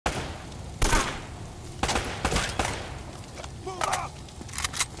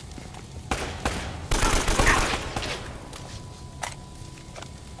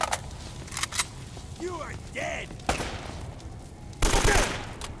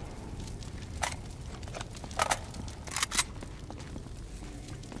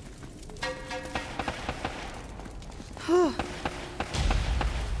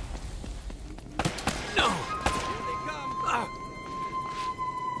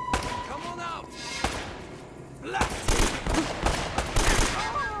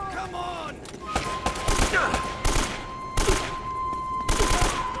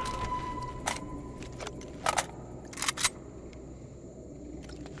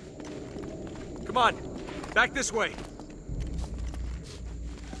Come on, back this way.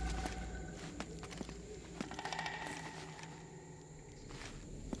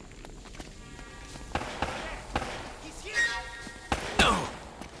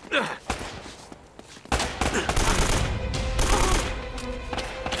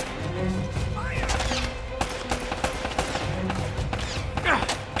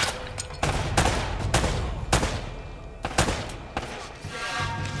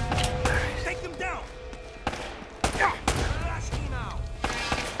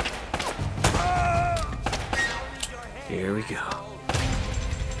 Here we go.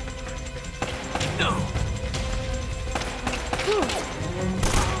 No!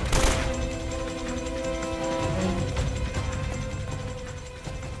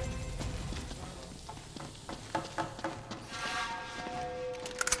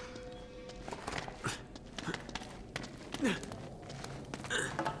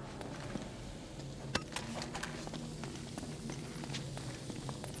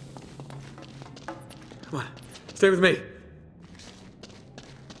 Come on, stay with me.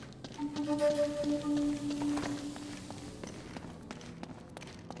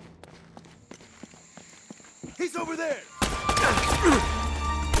 He's over there!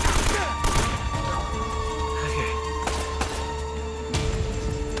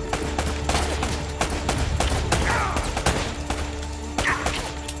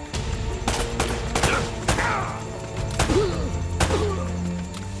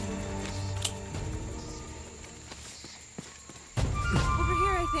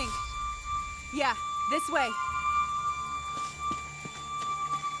 Yeah, this way.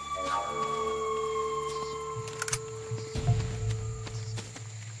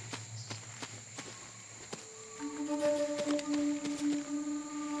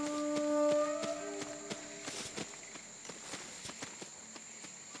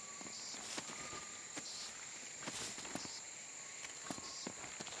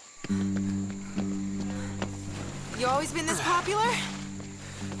 You always been this popular?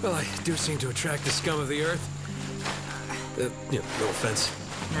 Well, I do seem to attract the scum of the earth. No offense.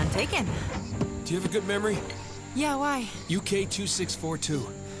 None taken. Do you have a good memory? Yeah, why? UK 2642.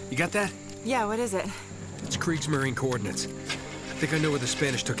 You got that? Yeah, what is it? It's Kriegsmarine coordinates. I think I know where the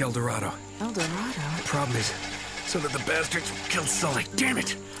Spanish took El Dorado. El Dorado? The problem is, so that the bastards killed Sully. Damn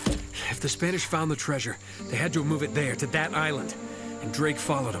it! If the Spanish found the treasure, they had to move it there, to that island. And Drake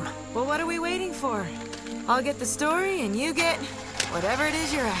followed them. Well, what are we waiting for? I'll get the story, and you get whatever it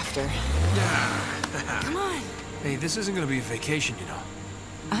is you're after. Come on. Hey, this isn't gonna be a vacation, you know.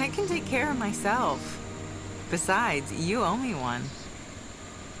 I can take care of myself. Besides, you owe me one.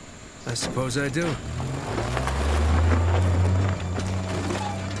 I suppose I do.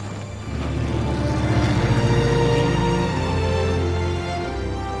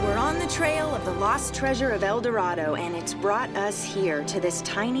 We're on the trail of the lost treasure of El Dorado, and it's brought us here to this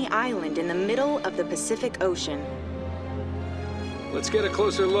tiny island in the middle of the Pacific Ocean. Let's get a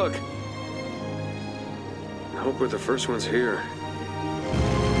closer look. I hope we're the first ones here.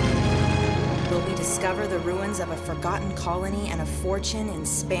 Will we discover the ruins of a forgotten colony and a fortune in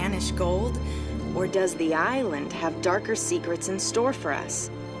Spanish gold? Or does the island have darker secrets in store for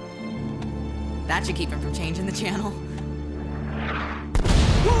us? That should keep him from changing the channel.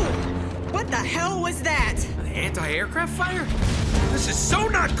 Whoa! What the hell was that? An anti-aircraft fire? This is so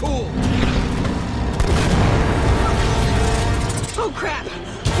not cool! Oh crap!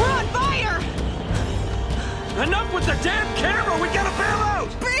 We're on fire! Enough with the damn camera! We gotta bail out!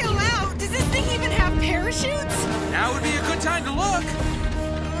 Bail out? Does this thing even have parachutes? Now would be a good time to look!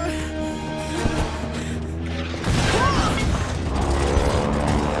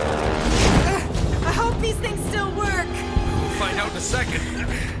 I hope these things still work. We'll find out in a second.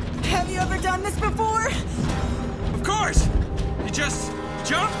 Have you ever done this before? Of course! You just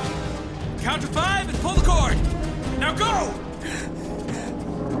jump, count to 5, and pull the cord. Now go!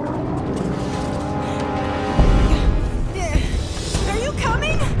 Are you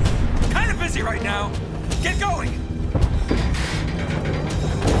coming? Kinda busy right now. Get going!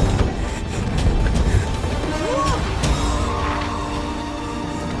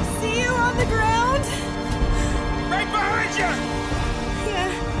 See you on the ground? Right behind you!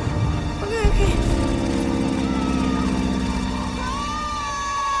 Yeah. Okay.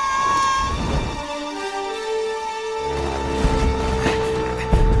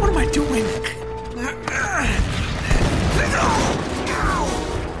 What am I doing?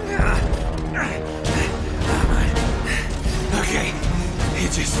 Okay, you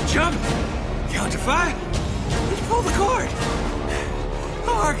just jump, count to 5, and pull the cord.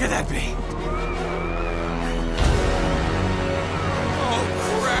 How hard could that be? Oh,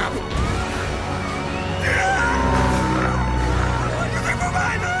 crap!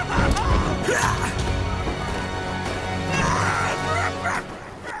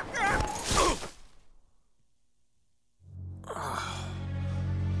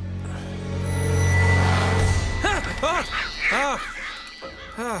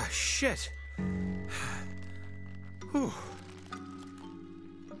 Ah, shit. Whew.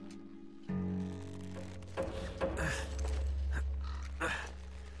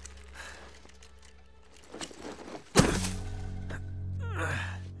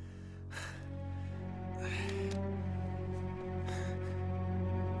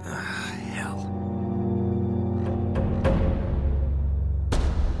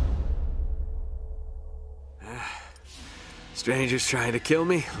 Strangers trying to kill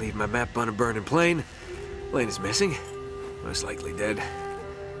me, leave my map on a burning plane. Plane is missing. Most likely dead.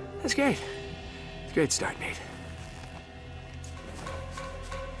 That's great. It's a great start, Nate.